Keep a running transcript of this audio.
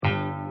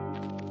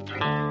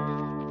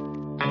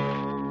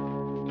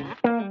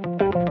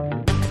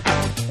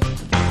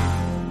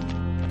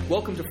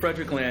Welcome to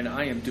Frederickland.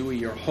 I am Dewey,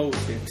 your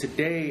host, and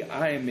today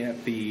I am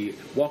at the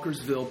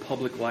Walkersville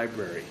Public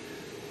Library.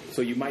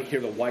 So you might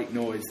hear the white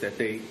noise that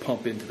they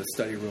pump into the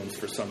study rooms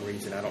for some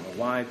reason. I don't know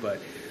why,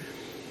 but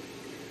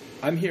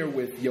I'm here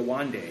with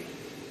Yewande.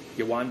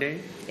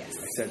 Yewande? Yes.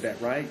 I said that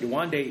right.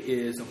 Yewande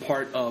is a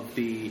part of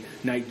the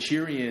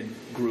Nigerian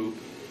group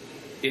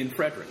in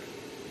Frederick.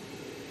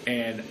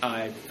 And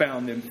I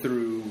found them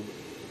through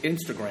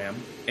Instagram,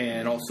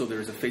 and also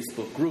there's a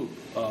Facebook group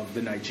of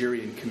the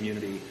Nigerian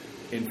community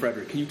in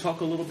Frederick. Can you talk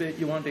a little bit,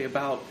 Yewande,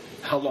 about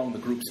how long the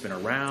group's been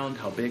around?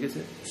 How big is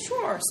it?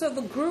 Sure. So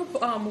the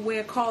group,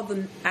 we're called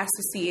the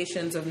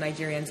Associations of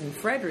Nigerians in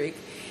Frederick.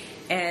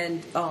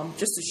 And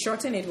just to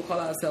shorten it, we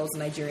call ourselves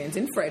Nigerians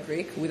in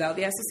Frederick without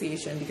the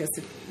association because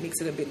it makes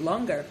it a bit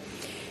longer.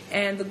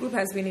 And the group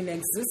has been in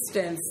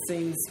existence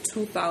since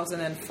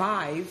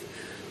 2005.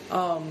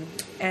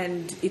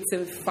 And it's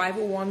a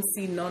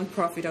 501c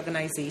nonprofit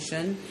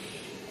organization.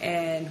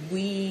 And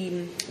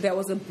there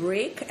was a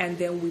break, and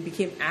then we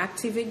became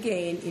active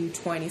again in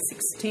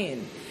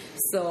 2016.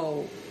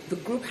 So the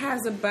group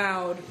has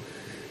about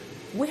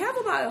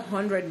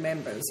 100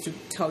 members, to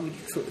tell you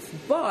the truth.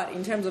 But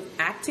in terms of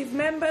active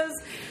members,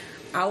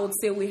 I would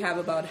say we have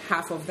about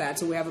half of that.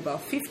 So we have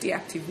about 50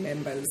 active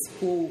members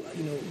who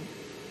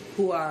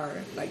are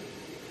like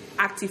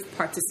active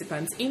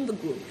participants in the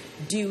group,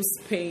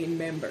 dues-paying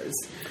members.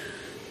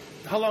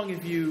 How long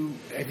have you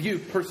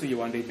personally,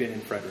 Yewande, been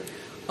in Frederick?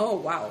 Oh,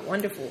 wow.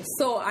 Wonderful.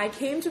 So I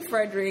came to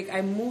Frederick.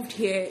 I moved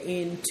here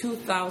in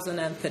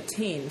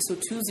 2013. So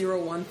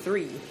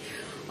 2013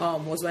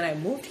 was when I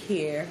moved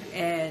here.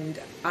 And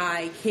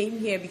I came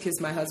here because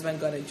my husband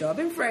got a job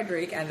in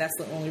Frederick. And that's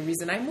the only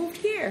reason I moved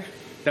here.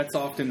 That's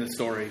often the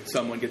story.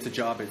 Someone gets a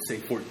job at, say,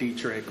 Fort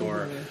Detrick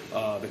or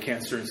the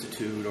Cancer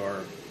Institute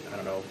or, I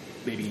don't know,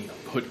 maybe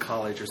Hood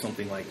College or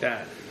something like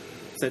that.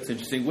 So that's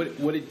interesting.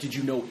 Did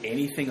you know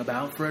anything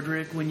about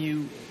Frederick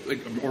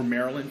or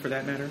Maryland for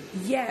that matter?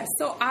 Yeah,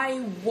 so I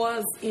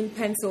was in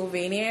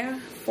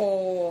Pennsylvania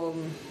for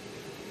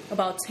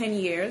about 10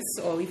 years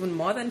or even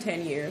more than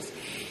 10 years.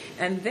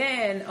 And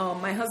then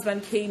my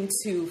husband came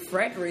to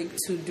Frederick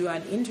to do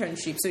an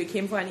internship. So he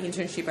came for an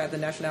internship at the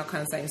National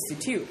Cancer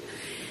Institute.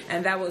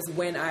 And that was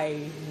when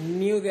I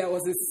knew there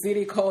was a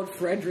city called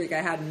Frederick.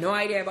 I had no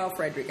idea about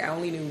Frederick. I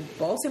only knew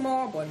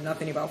Baltimore, but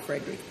nothing about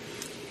Frederick.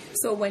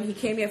 So when he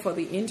came here for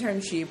the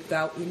internship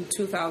in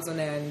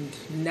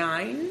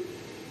 2009,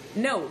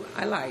 no,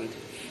 I lied.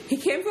 He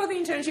came for the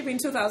internship in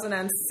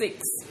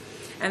 2006.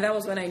 And that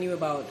was when I knew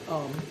about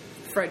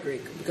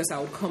Frederick, because I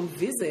would come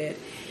visit.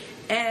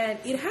 And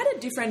it had a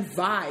different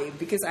vibe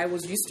because I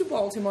was used to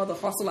Baltimore, the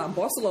hustle and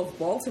bustle of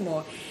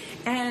Baltimore.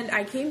 And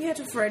I came here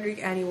to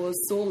Frederick and it was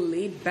so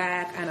laid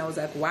back. And I was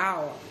like,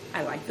 wow,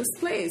 I like this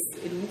place.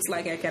 It looks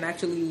like I can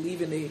actually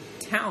live in a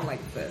town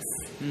like this.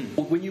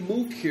 When you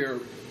moved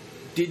here,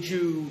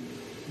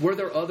 were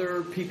there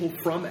other people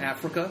from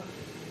Africa?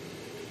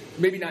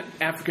 Maybe not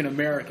African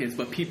Americans,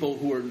 but people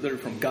who are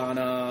from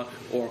Ghana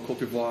or Cote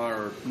d'Ivoire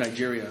or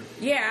Nigeria.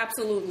 Yeah,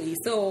 absolutely.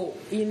 So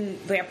in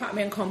the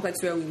apartment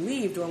complex where we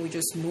lived when we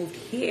just moved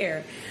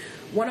here,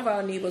 one of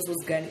our neighbors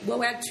was Ghanaian. Well,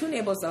 we had two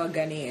neighbors that were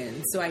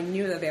Ghanaian, so I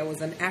knew that there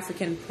was an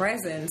African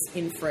presence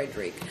in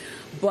Frederick.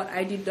 But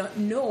I did not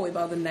know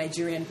about the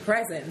Nigerian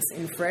presence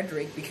in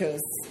Frederick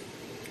because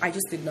I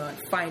just did not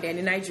find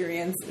any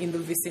Nigerians in the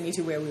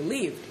vicinity where we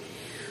lived.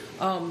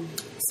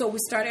 So we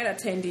started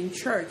attending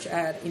church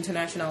at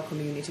International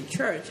Community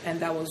Church,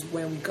 and that was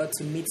when we got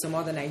to meet some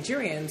other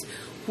Nigerians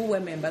who were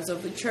members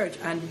of the church,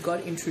 and we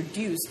got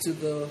introduced to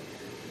the,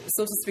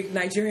 so to speak,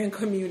 Nigerian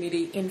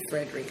community in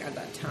Frederick at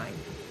that time.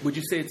 Would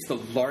you say it's the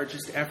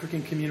largest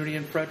African community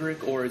in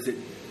Frederick, or is it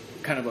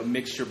kind of a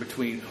mixture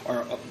between,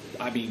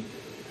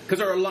 because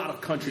there are a lot of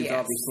countries, yes,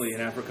 obviously,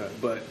 in Africa,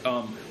 but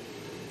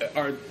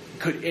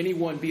could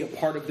anyone be a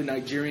part of the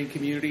Nigerian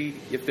community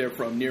if they're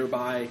from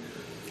nearby?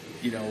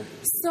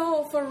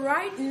 So for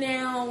right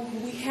now,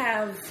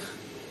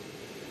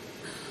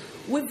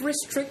 we've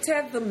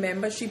restricted the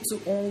membership to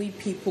only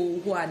people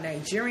who are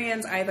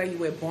Nigerians. Either you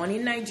were born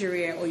in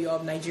Nigeria or you're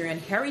of Nigerian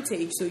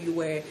heritage, so you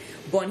were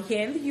born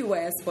here in the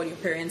U.S., but your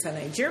parents are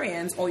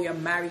Nigerians, or you're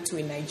married to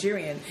a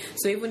Nigerian.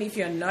 So even if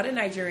you're not a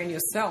Nigerian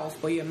yourself,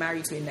 but you're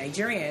married to a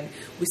Nigerian,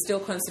 we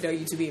still consider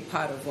you to be a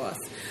part of us.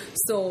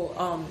 So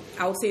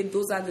I would say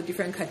those are the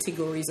different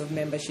categories of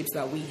memberships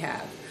that we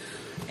have.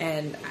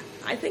 And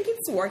I think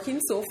it's working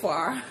so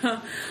far.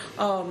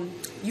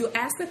 You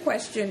asked the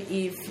question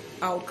if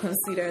I would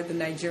consider the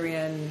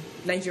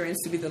Nigerians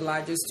to be the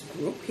largest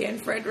group here in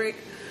Frederick.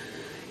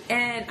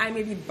 And I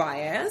may be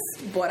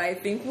biased, but I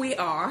think we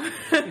are.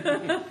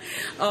 And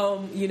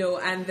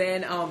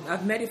then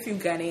I've met a few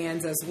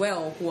Ghanaians as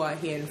well who are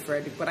here in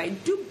Frederick. But I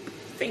do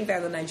think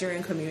that the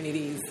Nigerian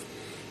community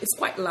is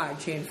quite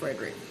large here in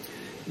Frederick.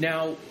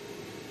 Now,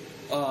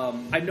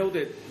 I know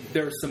that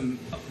there are some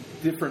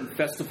different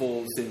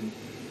festivals and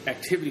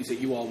activities that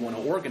you all want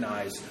to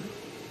organize.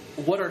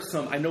 What are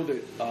some? I know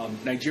that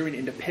Nigerian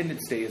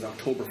Independence Day is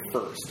October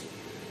 1st.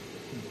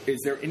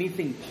 Is there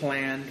anything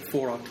planned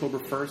for October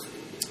 1st?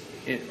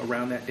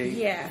 around that date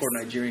Yes. for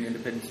Nigerian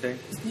Independence Day?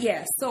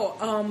 Yeah, so,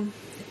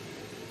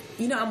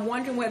 I'm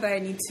wondering whether I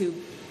need to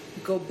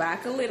go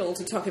back a little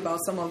to talk about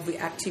some of the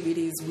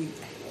activities we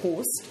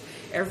host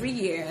every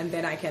year, and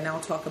then I can now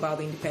talk about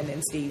the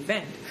Independence Day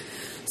event.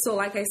 So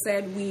like I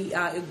said, we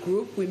are a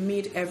group. We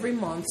meet every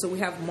month, so we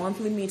have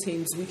monthly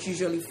meetings which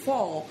usually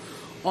fall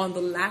on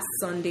the last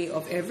Sunday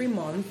of every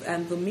month,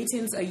 and the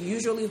meetings are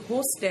usually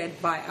hosted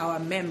by our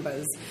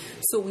members.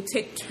 So we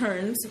take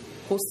turns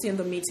hosting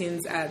the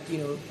meetings at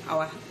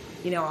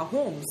our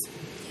homes.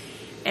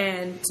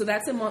 And so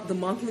that's the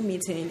monthly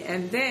meeting.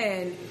 And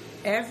then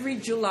every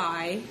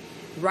July,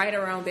 right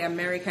around the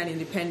American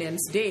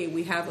Independence Day,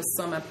 we have a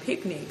summer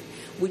picnic.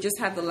 We just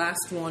had the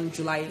last one,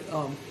 July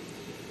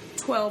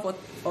 12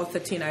 or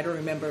 13, I don't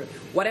remember,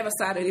 whatever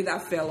Saturday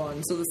that fell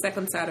on. So the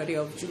second Saturday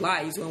of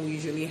July is when we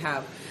usually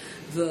have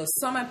the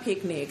summer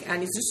picnic,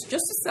 and it's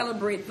just to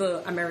celebrate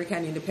the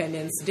American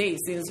Independence Day,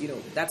 since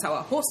that's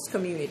our host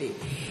community.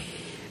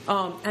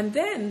 And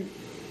then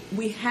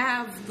we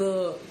have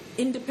the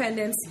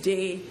Independence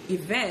Day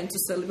event to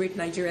celebrate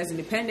Nigeria's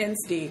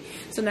Independence Day.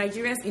 So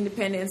Nigeria's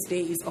Independence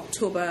Day is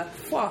October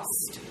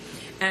 1st,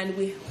 and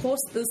we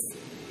host this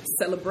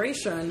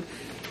celebration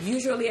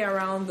usually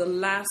around the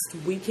last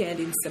weekend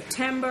in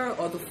September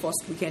or the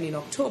first weekend in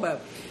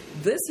October.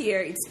 This year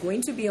it's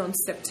going to be on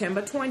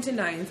September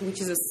 29th,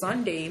 which is a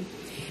Sunday,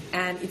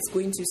 and it's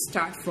going to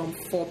start from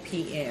 4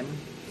 p.m.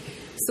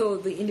 So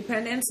the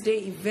Independence Day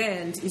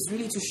event is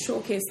really to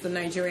showcase the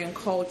Nigerian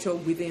culture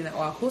within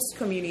our host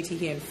community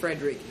here in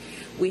Frederick.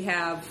 We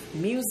have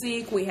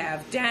music, we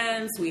have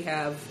dance, we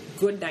have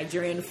good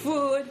Nigerian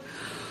food,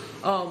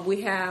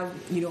 we have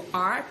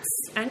arts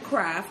and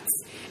crafts.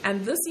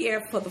 And this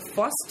year, for the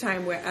first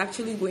time, we're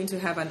actually going to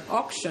have an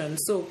auction.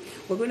 So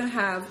we're going to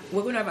have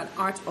an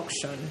art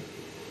auction.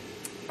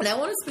 And I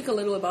want to speak a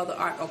little about the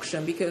art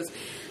auction, because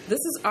this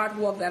is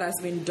artwork that has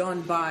been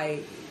done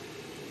by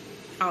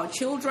our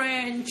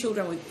children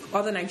with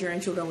other Nigerian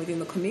children within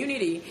the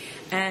community.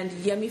 And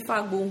Yemi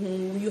Fagbo,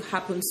 who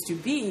happens to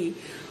be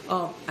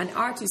an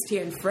artist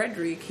here in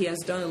Frederick, he has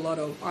done a lot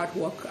of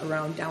artwork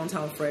around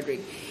downtown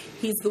Frederick.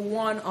 He's the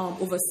one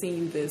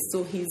overseeing this.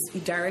 So he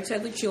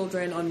directed the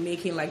children on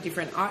making like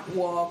different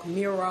artwork,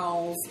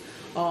 murals,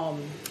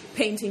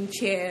 painting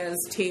chairs,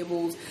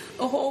 tables,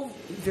 a whole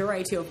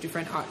variety of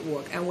different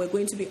artwork. And we're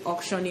going to be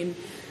auctioning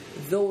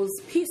those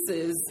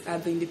pieces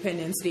at the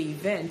Independence Day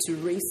event to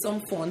raise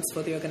some funds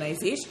for the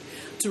organization,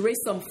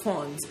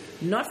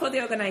 not for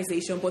the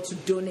organization, but to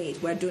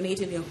donate. We're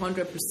donating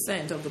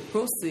 100% of the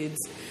proceeds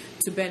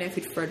to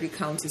benefit Frederick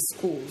County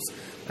schools.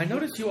 I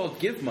noticed you all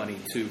give money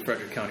to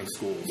Frederick County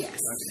schools. Yes.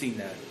 I've seen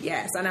that.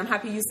 Yes, and I'm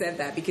happy you said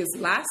that, because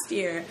last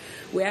year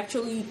we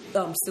actually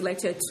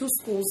selected 2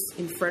 schools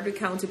in Frederick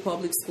County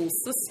Public School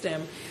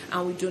System,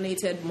 and we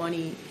donated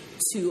money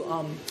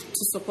to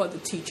support the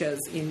teachers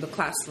in the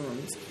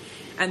classrooms.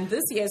 And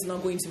this year is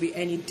not going to be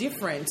any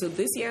different. So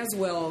this year as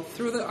well,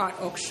 through the art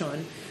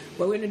auction,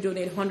 we're going to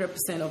donate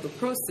 100% of the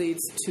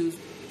proceeds to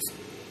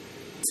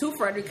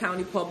Frederick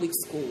County Public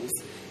Schools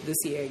this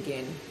year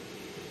again.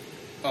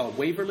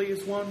 Waverly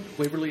is one?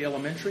 Waverly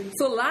Elementary?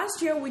 So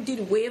last year we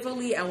did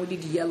Waverly and we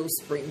did Yellow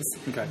Springs.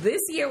 Okay.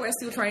 This year we're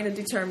still trying to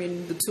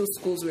determine the 2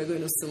 schools we're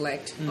going to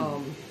select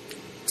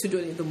to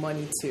donate the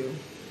money to.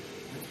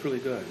 That's really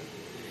good.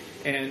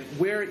 And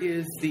where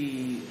is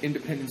the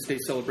Independence Day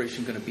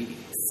celebration going to be?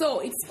 So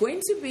it's going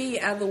to be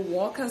at the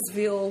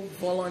Walkersville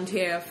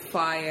Volunteer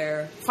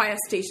Fire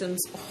Stations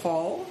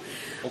Hall.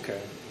 Okay.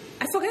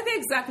 I forget the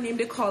exact name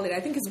they call it.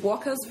 I think it's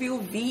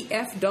Walkersville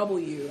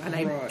VFW, and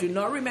I do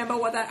not remember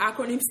what that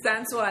acronym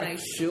stands for, and I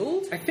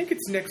should. I think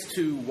it's next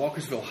to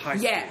Walkersville High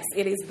School. Yes,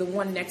 it is the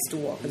one next to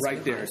Walkersville.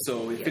 Right there.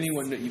 So if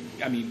anyone,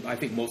 I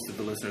think most of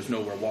the listeners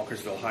know where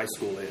Walkersville High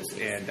School is,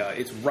 and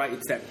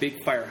it's that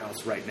big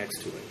firehouse right next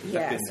to it.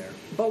 Yes. I've been there.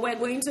 But we're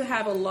going to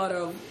have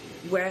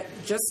we're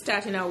just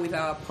starting out with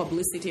our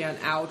publicity and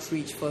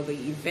outreach for the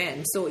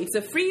event. So it's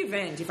a free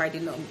event. If I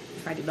did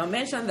not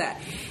mention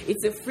that,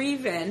 it's a free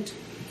event.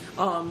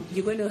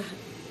 You're going to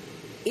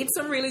eat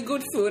some really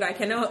good food. I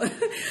cannot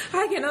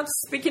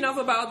speak enough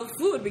about the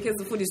food, because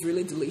the food is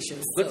really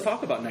delicious. Let's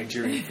talk about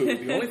Nigerian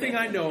food. The only thing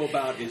I know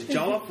about is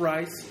jollof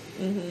rice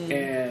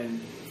and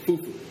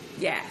fufu.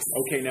 Yes.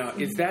 Okay, now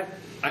is that,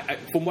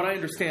 from what I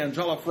understand,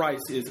 jollof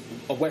rice is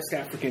a West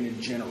African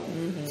in general.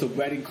 So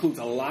that includes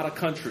a lot of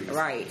countries.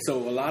 Right.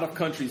 So a lot of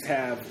countries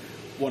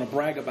want to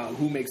brag about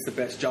who makes the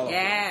best jollof rice.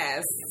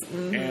 Yes.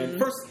 And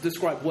first,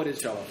 describe what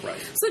is jollof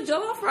rice. So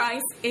jollof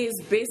rice is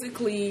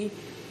basically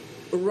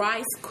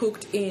rice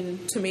cooked in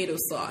tomato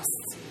sauce.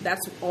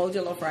 That's all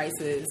jollof rice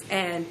is.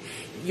 And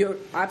you're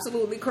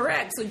absolutely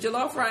correct. So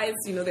jollof rice,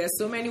 there's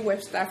so many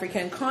West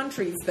African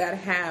countries that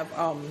have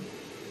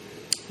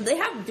they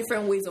have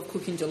different ways of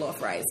cooking jollof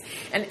rice.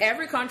 And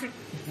every country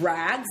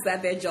brags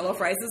that their jollof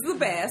rice is the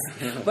best.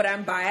 But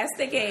I'm biased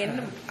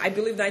again. I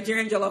believe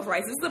Nigerian jollof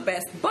rice is the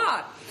best.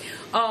 But,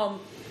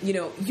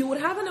 you would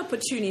have an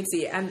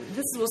opportunity, and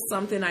this was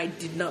something I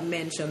did not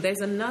mention. There's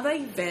another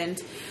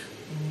event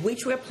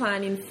which we're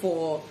planning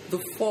for the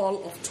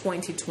fall of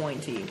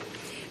 2020.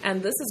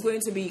 And this is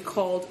going to be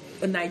called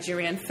a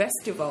Nigerian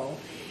festival.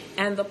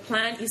 And the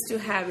plan is to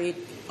have it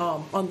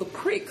on the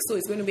creek. So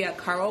it's going to be at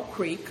Carroll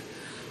Creek.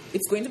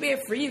 It's going to be a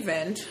free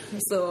event.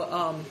 So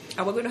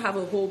and we're going to have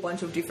a whole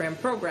bunch of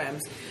different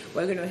programs.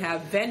 We're going to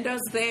have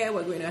vendors there.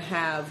 We're going to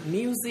have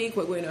music.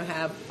 We're going to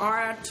have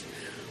art.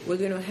 We're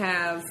going to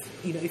have,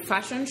 a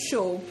fashion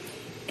show.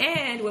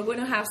 And we're going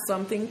to have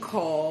something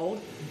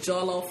called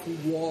Jollof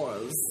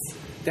Wars.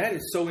 That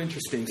is so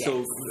interesting. Yes.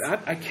 So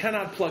I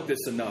cannot plug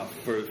this enough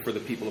for the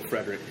people of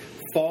Frederick.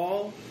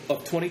 Fall of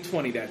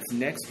 2020, that's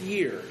next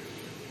year,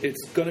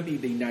 it's going to be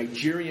the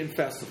Nigerian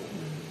Festival.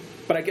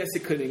 But I guess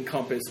it could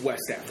encompass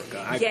West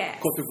Africa,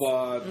 Yes. Cote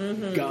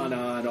d'Ivoire,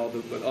 Ghana, and all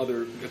the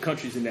other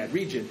countries in that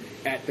region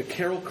at the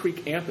Carroll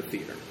Creek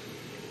Amphitheater.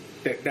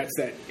 That's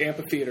that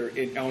amphitheater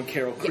on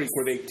Carroll Creek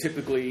where they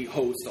typically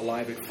host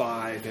Alive at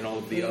 5 and all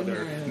of the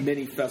other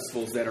mini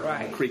festivals that are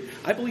on the creek.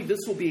 I believe this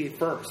will be a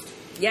first.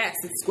 Yes,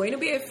 it's going to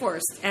be a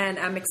first, and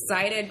I'm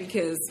excited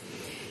because,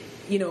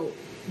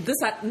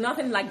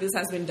 nothing like this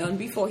has been done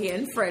before here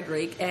in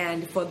Frederick,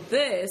 and for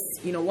this,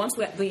 once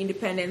the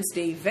Independence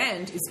Day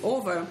event is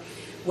over,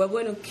 we're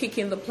going to kick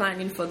in the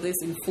planning for this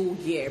in full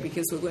gear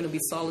because we're going to be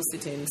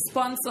soliciting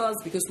sponsors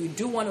because we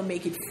do want to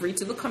make it free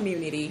to the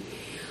community.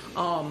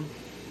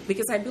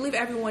 Because I believe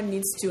everyone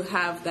needs to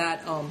have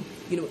that.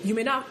 You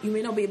may not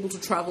be able to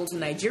travel to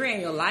Nigeria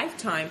in your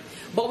lifetime,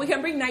 but we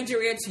can bring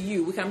Nigeria to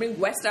you. We can bring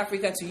West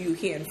Africa to you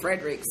here in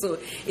Frederick. So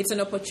it's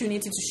an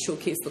opportunity to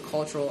showcase the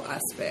cultural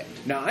aspect.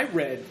 Now, I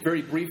read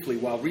very briefly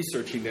while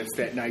researching this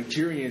that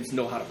Nigerians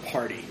know how to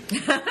party.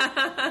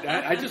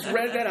 I just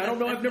read that. I don't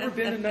know. I've never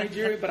been to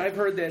Nigeria, but I've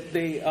heard that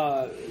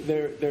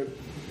they're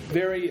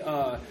very.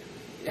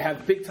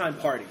 Have big time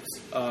parties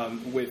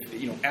with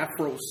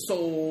Afro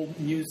soul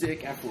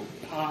music, Afro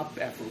pop,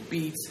 Afro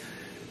beats.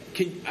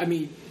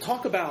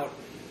 Talk about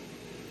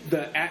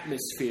the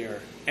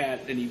atmosphere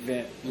at an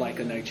event like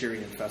a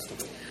Nigerian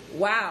festival.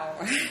 Wow.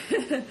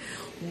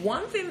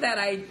 One thing that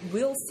I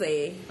will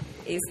say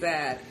is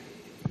that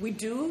we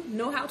do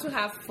know how to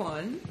have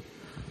fun.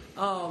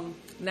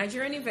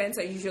 Nigerian events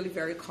are usually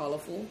very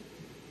colorful.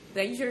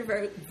 They're usually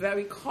very,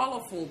 very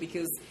colorful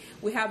because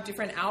we have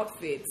different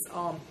outfits.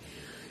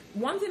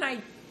 One thing I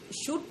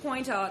should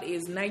point out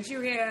is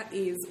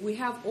we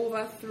have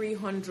over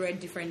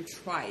 300 different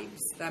tribes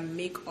that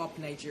make up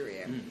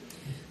Nigeria.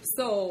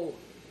 So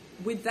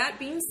with that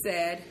being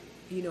said,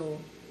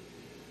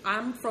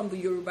 I'm from the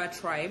Yoruba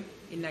tribe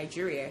in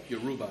Nigeria.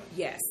 Yoruba?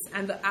 Yes.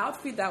 And the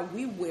outfit that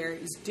we wear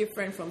is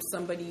different from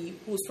somebody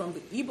who's from the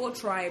Igbo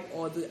tribe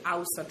or the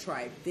Hausa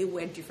tribe. They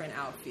wear different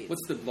outfits.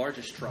 What's the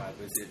largest tribe?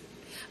 Is it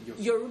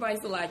Yoruba is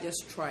the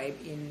largest tribe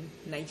in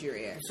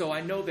Nigeria. So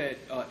I know that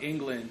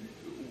England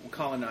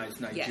colonized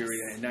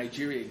Nigeria, and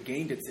Nigeria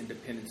gained its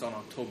independence on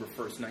October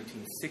 1st,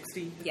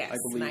 1960, yes, I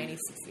believe.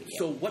 1960.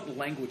 So what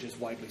language is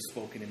widely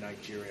spoken in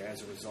Nigeria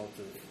as a result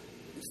of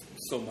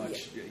so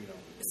much,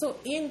 So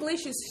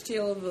English is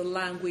still the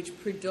language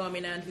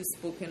predominantly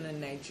spoken in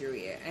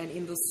Nigeria, and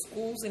in the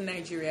schools in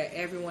Nigeria,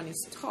 everyone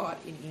is taught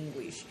in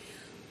English.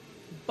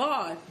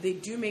 But they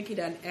do make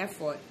an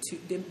effort to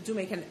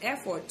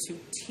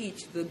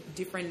teach the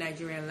different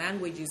Nigerian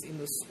languages in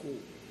the school.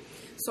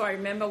 So I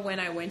remember when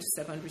I went to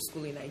secondary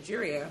school in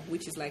Nigeria,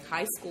 which is like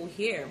high school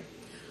here,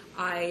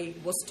 I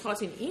was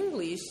taught in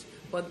English,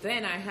 but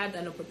then I had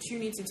an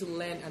opportunity to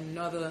learn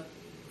another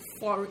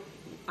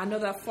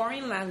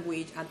foreign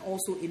language and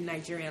also a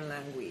Nigerian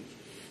language.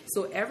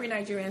 So every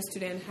Nigerian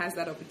student has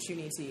that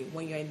opportunity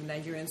when you're in the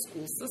Nigerian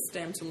school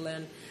system to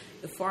learn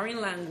the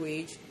foreign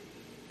language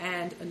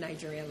and a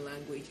Nigerian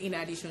language in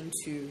addition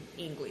to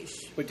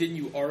English. But didn't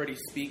you already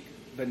speak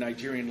the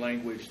Nigerian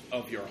language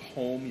of your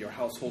home, your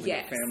household,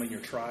 yes. your family, your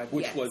tribe,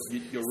 which yes. was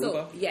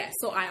Yoruba?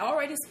 So I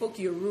already spoke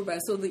Yoruba.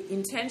 So the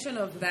intention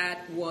of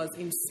that was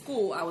in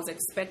school, I was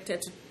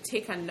expected to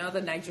take another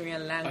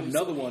Nigerian language.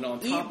 Another one on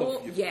top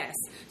Igbo, of you. Yes.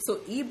 So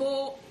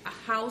Igbo,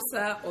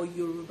 Hausa, or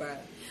Yoruba.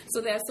 So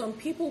there are some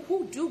people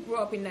who do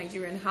grow up in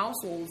Nigerian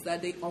households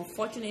that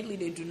unfortunately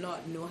they do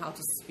not know how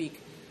to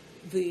speak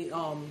the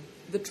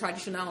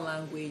traditional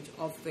language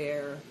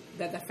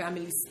that the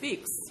family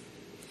speaks.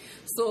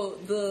 So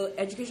the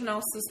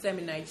educational system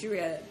in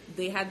Nigeria,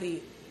 they had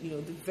the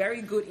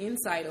very good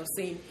insight of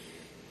saying,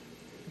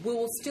 we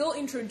will still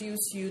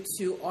introduce you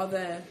to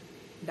other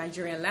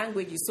Nigerian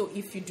languages. So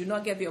if you do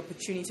not get the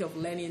opportunity of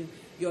learning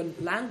your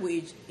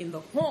language in the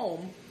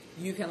home,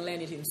 you can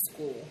learn it in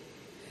school.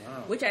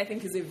 Wow. Which I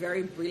think is a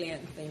very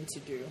brilliant thing to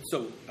do.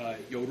 So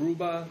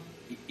Yoruba,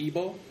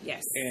 Igbo,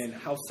 yes, and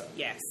Hausa.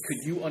 Yes.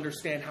 Could you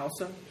understand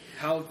Hausa?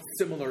 How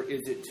similar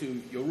is it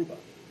to Yoruba?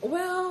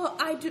 Well,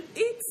 I do.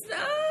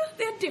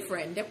 They're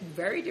different. They're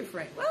very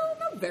different. Well,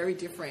 not very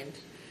different.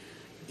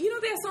 There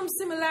are some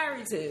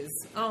similarities.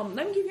 Let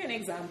me give you an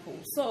example.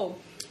 So,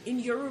 in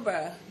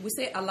Yoruba, we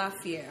say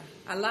alafia.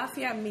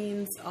 Alafia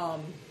means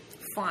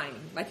fine.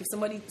 Like if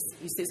somebody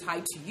says hi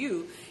to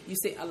you, you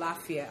say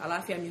alafia.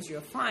 Alafia means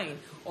you're fine.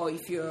 Or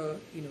if you're,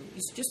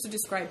 it's just to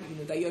describe,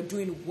 that you're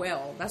doing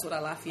well. That's what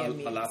alafia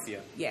means.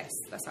 Alafia. Yes,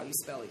 that's how you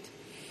spell it.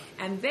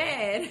 And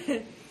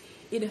then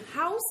in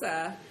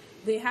Hausa,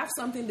 they have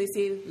something they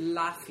say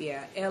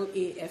Lafia,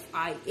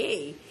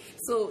 Lafia.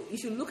 So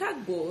if you look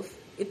at both,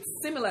 it's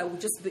similar,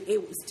 with just the A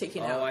was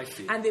taken out. I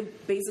see. And they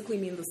basically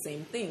mean the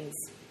same things.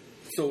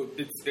 So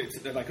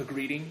it's like a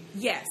greeting?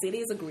 Yes, it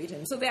is a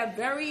greeting. So there are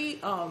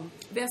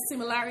there are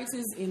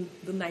similarities in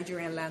the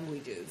Nigerian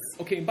languages.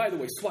 Okay, and by the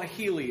way,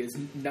 Swahili is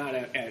not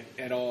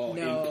at all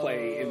in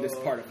play in this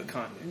part of the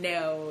continent.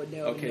 No.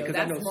 Okay, no.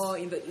 That's more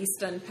in the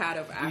eastern part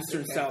of Africa.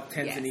 Eastern South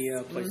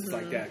Tanzania, places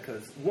like that,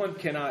 because one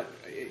can't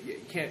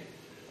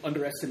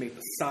underestimate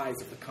the size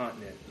of the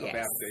continent of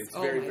Africa. It's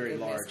very, very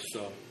large.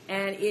 So,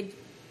 and it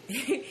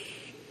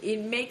it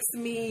makes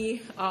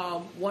me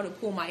want to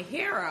pull my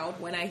hair out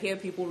when I hear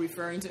people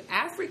referring to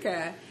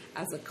Africa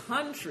as a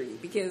country,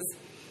 because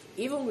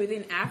even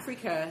within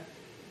Africa,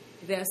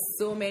 there's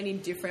so many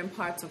different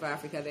parts of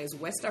Africa. There's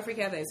West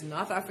Africa, there's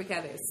North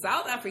Africa, there's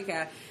South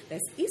Africa,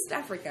 there's East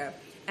Africa.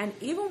 And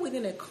even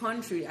within a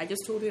country, I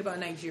just told you about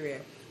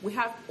Nigeria, we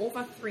have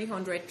over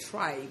 300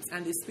 tribes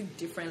and they speak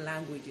different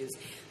languages.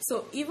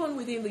 So even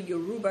within the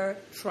Yoruba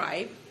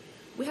tribe,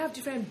 we have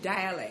different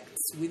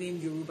dialects within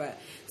Yoruba.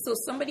 So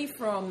somebody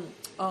from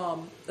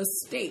a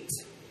state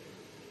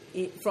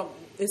in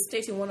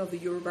one of the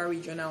Yoruba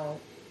regional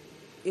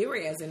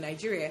areas in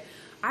Nigeria,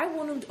 I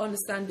want them to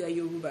understand their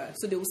Yoruba.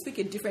 So they will speak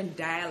a different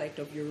dialect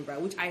of Yoruba,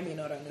 which I may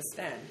not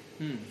understand.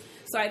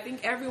 So I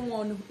think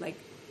everyone,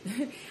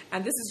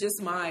 and this is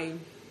just my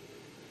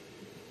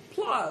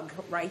plug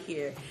right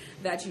here,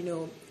 that,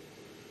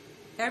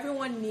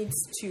 everyone needs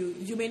to,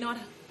 you may not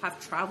have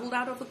traveled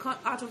out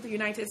of the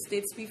United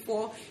States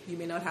before, you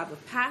may not have a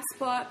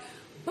passport,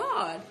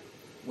 but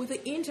with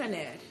the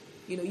internet,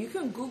 you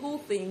can Google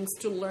things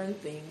to learn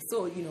things.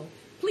 So,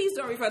 please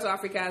don't refer to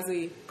Africa as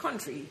a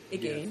country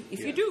again, if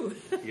you do.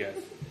 Yes.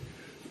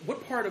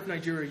 What part of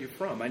Nigeria are you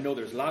from? I know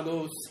there's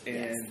Lagos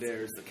and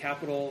there's the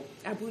capital,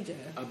 Abuja.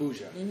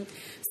 Mm-hmm.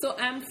 So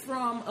I'm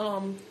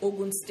from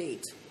Ogun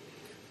State.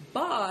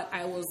 But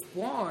I was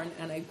born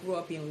and I grew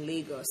up in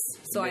Lagos.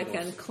 So I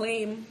can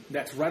claim...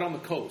 That's right on the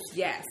coast.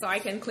 Yeah, so I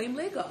can claim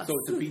Lagos. So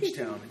it's a beach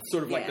town. It's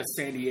sort of like the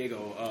San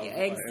Diego of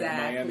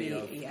exactly.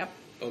 Miami. Yep.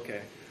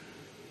 Okay.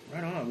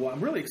 Right on. Well,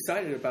 I'm really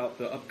excited about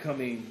the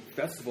upcoming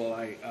festival.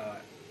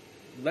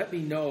 Let me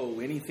know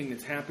anything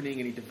that's happening,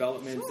 any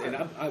developments. Sure.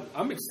 And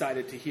I'm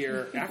excited to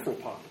hear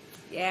Afropop.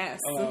 Yes.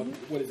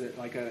 What is it?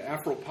 Like an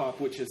Afropop,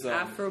 which is...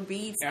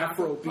 Afrobeats.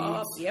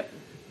 Afrobeats. Yep.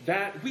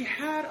 That we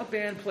had a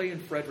band play in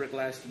Frederick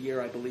last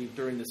year, I believe,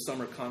 during the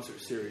summer concert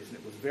series, and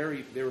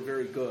they were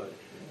very good,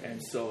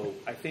 and so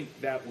I think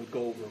that would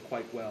go over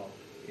quite well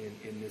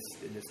in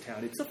this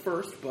town. It's a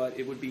first, but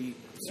it would be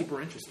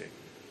super interesting.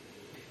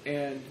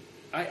 And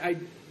I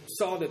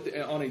saw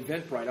that on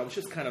Eventbrite. I was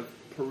just kind of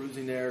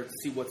perusing there to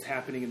see what's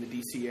happening in the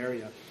DC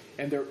area,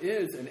 and there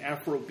is an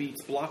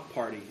Afrobeats block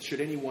party.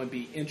 Should anyone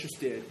be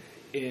interested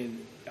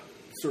in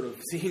sort of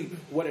seeing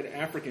what an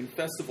African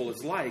festival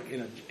is like in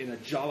a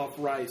jollof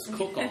rice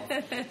cook-off.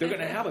 They're going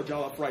to have a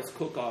jollof rice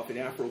cook-off and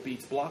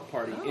Afrobeats block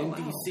party in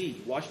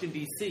D.C., Washington,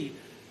 D.C.,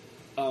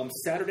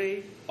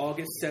 Saturday,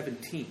 August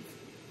 17th.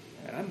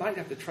 And I might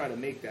have to try to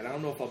make that. I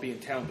don't know if I'll be in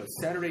town, but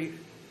Saturday,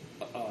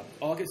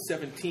 August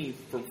 17th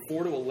from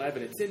 4 to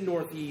 11. It's in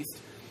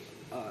northeast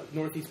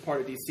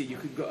part of D.C. You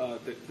could go.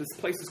 This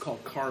place is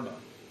called Karma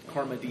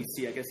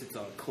D.C. I guess it's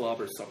a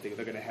club or something.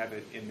 They're going to have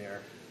it in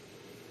their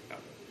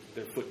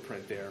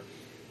footprint there,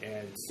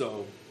 and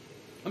so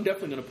I'm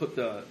definitely going to put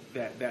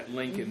that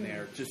link in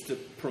there just to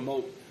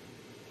promote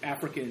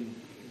African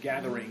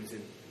gatherings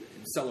and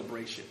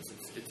celebrations.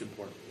 It's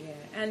important. Yeah,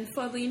 and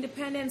for the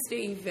Independence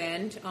Day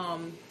event,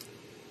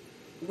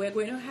 we're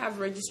going to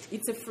have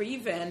It's a free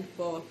event,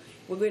 but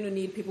we're going to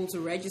need people to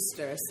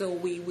register. So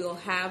we will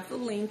have the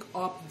link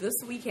up this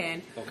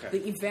weekend. Okay.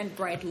 The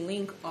Eventbrite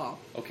link up.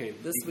 Okay.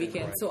 This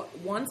weekend. So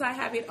once I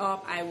have it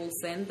up, I will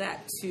send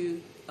that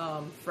to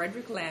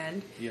Frederick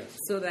Land. Yes.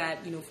 So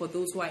that, for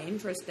those who are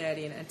interested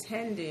in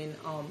attending,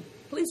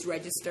 please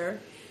register.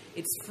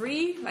 It's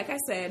free, like I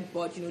said,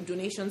 but,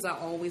 donations are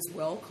always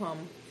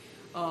welcome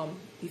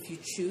if you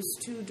choose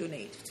to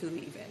donate to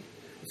the event.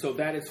 So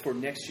that is for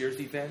next year's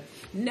event?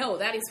 No,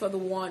 that is for the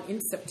one in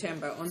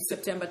September, on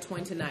September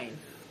 29th.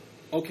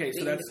 Okay,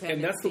 so that's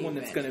the one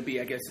that's going to be,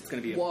 I guess it's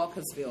going to be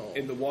Walkersville.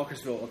 In the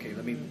Walkersville. Okay,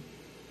 let me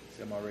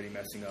see, I'm already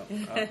messing up.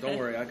 Don't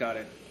worry, I got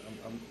it.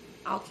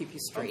 I'll keep you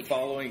straight.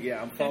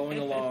 I'm following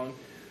along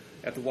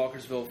at the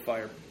Walkersville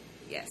Fire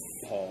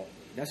Hall.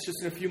 That's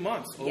just in a few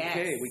months.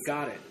 Okay, yes.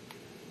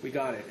 We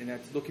got it. And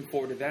that's looking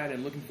forward to that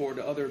and looking forward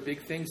to other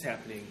big things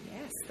happening.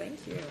 Yes,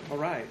 thank you. All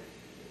right.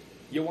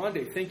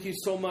 Yewande, thank you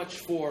so much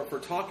for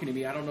talking to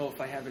me. I don't know if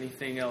I have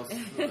anything else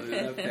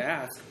to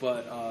ask,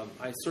 but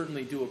I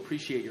certainly do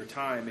appreciate your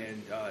time,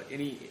 and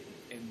any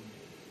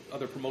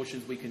other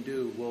promotions we can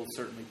do, we'll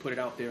certainly put it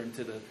out there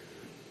into the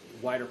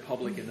wider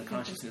public and the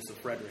consciousness of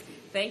Frederick.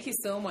 Thank you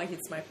so much.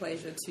 It's my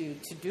pleasure to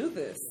do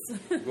this.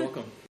 You're welcome.